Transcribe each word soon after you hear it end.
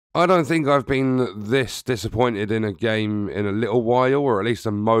I don't think I've been this disappointed in a game in a little while, or at least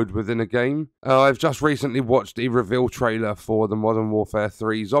a mode within a game. I've just recently watched the reveal trailer for the Modern Warfare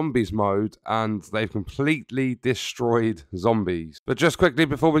 3 Zombies mode, and they've completely destroyed zombies. But just quickly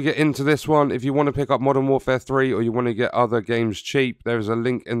before we get into this one, if you want to pick up Modern Warfare 3 or you want to get other games cheap, there is a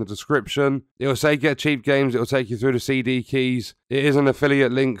link in the description. It'll say get cheap games, it'll take you through the CD keys. It is an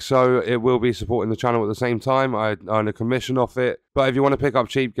affiliate link, so it will be supporting the channel at the same time. I earn a commission off it. But if you want to pick up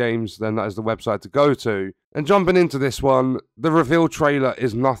cheap games, then that is the website to go to. And jumping into this one, the reveal trailer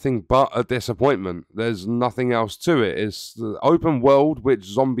is nothing but a disappointment. There's nothing else to it. It's the open world, which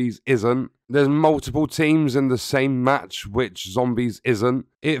Zombies isn't. There's multiple teams in the same match, which Zombies isn't.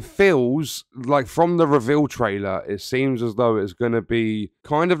 It feels like from the reveal trailer, it seems as though it's going to be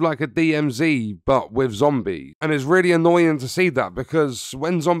kind of like a DMZ, but with zombies. And it's really annoying to see that, because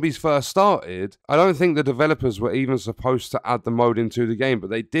when Zombies first started, I don't think the developers were even supposed to add the mode into the game, but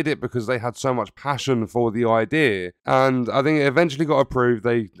they did it because they had so much passion for the idea. And I think it eventually got approved.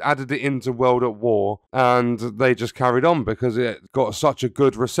 They added it into World at War, and they just carried on because it got such a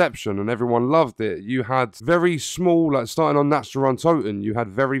good reception and everyone loved it. You had very small, like starting on Natural Run Toten, you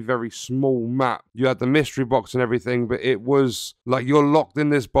had very, very small map. You had the mystery box and everything, but it was like you're locked in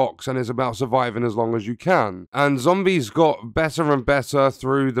this box and it's about surviving as long as you can. And Zombies got better and better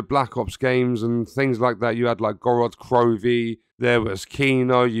through the Black Ops games and things like that. You had like Gorod Krovi, there was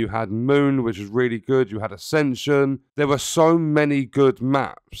Kino, you had Moon, which was really good, you had Ascension. There were so many good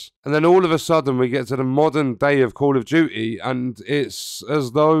maps. And then all of a sudden we get to the modern day of Call of Duty, and it's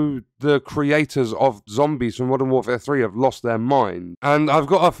as though the creators of Zombies from Modern Warfare 3 have lost their mind. And I've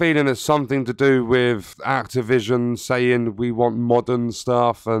got a feeling it's something to do with Activision saying we want modern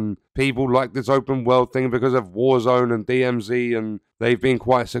stuff, and people like this open world thing because of Warzone and DMZ, and they've been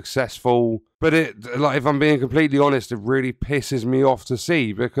quite successful. But like, if I'm being completely honest, it really pisses me off to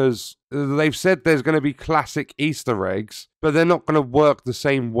see, because they've said there's going to be classic Easter eggs, but they're not going to work the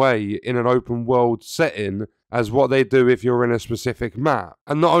same way in an open world setting as what they do if you're in a specific map.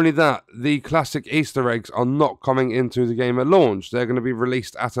 And not only that, the classic Easter eggs are not coming into the game at launch. They're going to be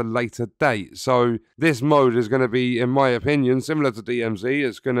released at a later date. So this mode is going to be, in my opinion, similar to DMZ.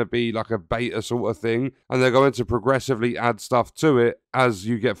 It's going to be like a beta sort of thing, and they're going to progressively add stuff to it as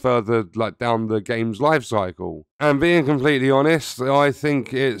you get further like down the game's life cycle. And being completely honest, I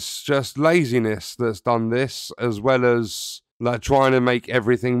think it's just laziness that's done this, as well as like trying to make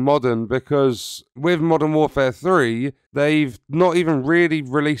everything modern, because with Modern Warfare 3, they've not even really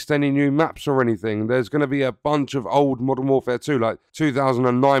released any new maps or anything. There's going to be a bunch of old Modern Warfare 2, like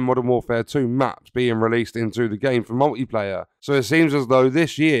 2009 Modern Warfare 2 maps being released into the game for multiplayer. So it seems as though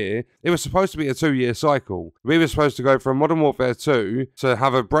this year, it was supposed to be a 2-year cycle. We were supposed to go from Modern Warfare 2 to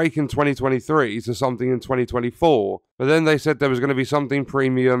have a break in 2023 to something in 2024. But then they said there was going to be something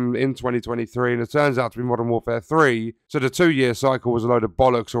premium in 2023, and it turns out to be Modern Warfare 3. So the 2-year cycle was a load of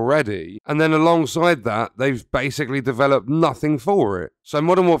bollocks already. And then alongside that, they've basically developed nothing for it. So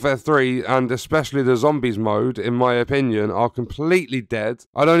Modern Warfare 3, and especially the Zombies mode, in my opinion, are completely dead.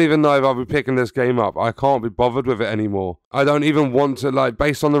 I don't even know if I'll be picking this game up. I can't be bothered with it anymore. I don't even want to, like,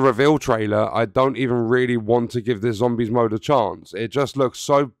 based on the reveal trailer, I don't even really want to give this Zombies mode a chance. It just looks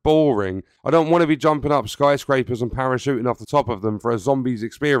so boring. I don't want to be jumping up skyscrapers and parachuting off the top of them for a Zombies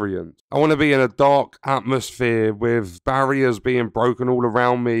experience. I want to be in a dark atmosphere with barriers being broken all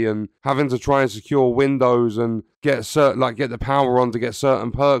around me and having to try and secure windows and get the power on to get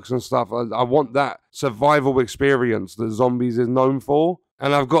certain perks and stuff. I want that survival experience that Zombies is known for.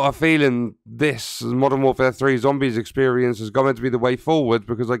 And I've got a feeling this Modern Warfare 3 Zombies experience is going to be the way forward,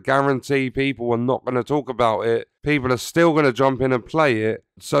 because I guarantee people are not going to talk about it. People are still going to jump in and play it.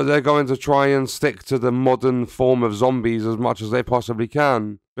 So they're going to try and stick to the modern form of Zombies as much as they possibly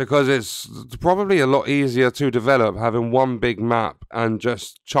can, because it's probably a lot easier to develop having one big map and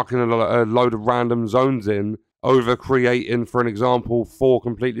just chucking a load of random zones in, over creating, for an example, 4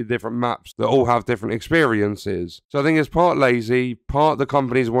 completely different maps that all have different experiences. So I think it's part lazy, part the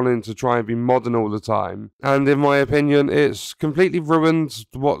company's wanting to try and be modern all the time, and in my opinion, it's completely ruined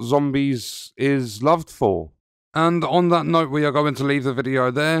what Zombies is loved for. And on that note, we are going to leave the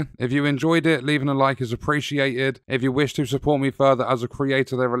video there. If you enjoyed it, leaving a like is appreciated. If you wish to support me further as a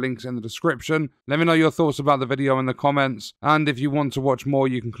creator, there are links in the description. Let me know your thoughts about the video in the comments. And if you want to watch more,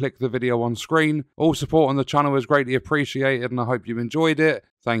 you can click the video on screen. All support on the channel is greatly appreciated, and I hope you enjoyed it.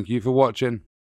 Thank you for watching.